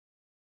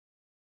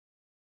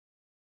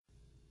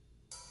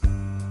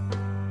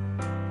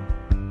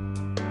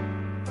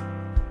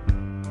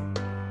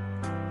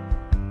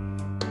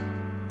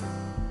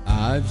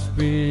I've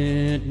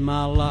spent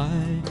my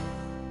life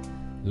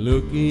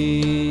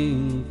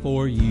looking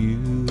for you,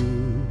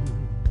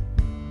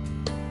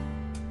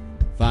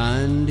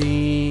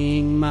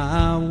 finding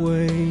my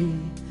way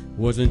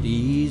wasn't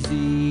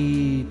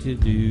easy to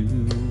do,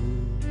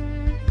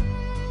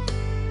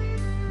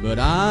 but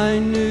I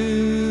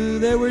knew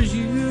there was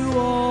you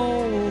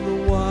all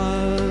the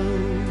while,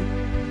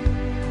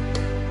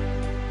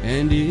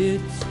 and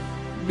it's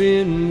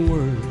been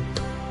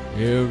worth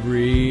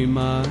every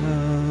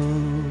mile.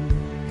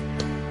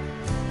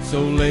 So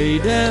lay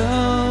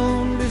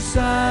down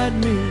beside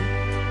me,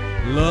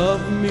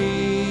 love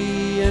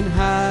me and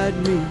hide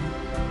me,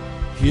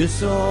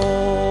 kiss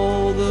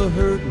all the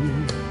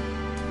hurting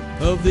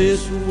of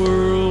this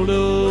world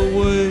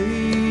away.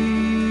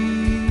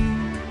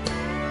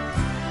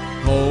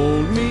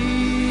 Hold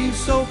me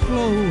so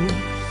close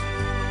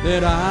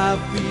that I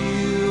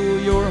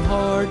feel your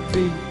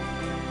heartbeat,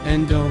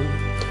 and don't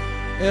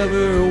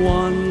ever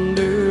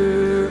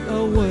wander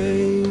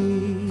away.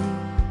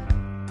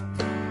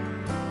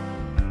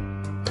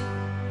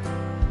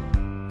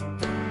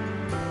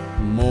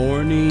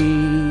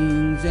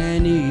 Mornings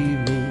and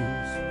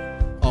evenings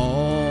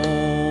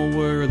all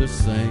were the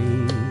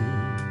same.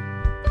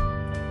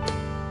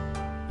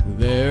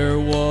 There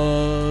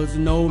was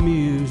no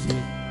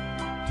music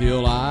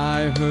till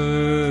I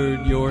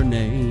heard your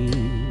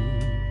name,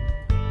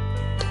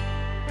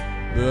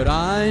 but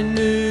I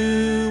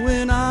knew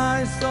when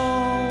I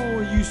saw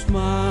you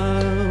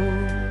smile,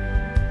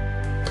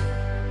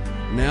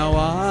 now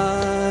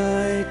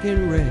I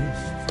can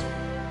rest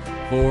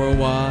for a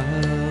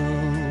while.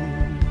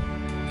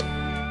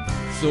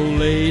 So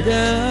lay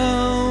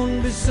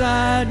down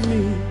beside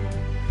me,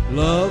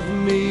 love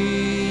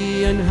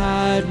me and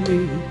hide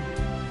me,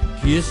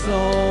 kiss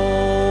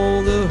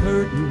all the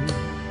hurting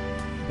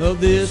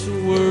of this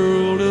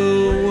world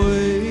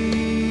away.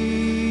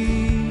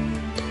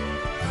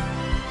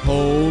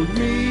 Hold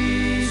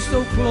me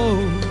so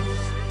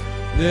close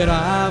that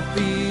I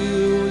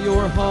feel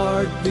your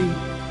heartbeat,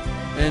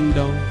 and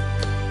don't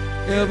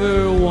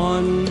ever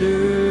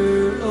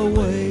wander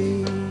away.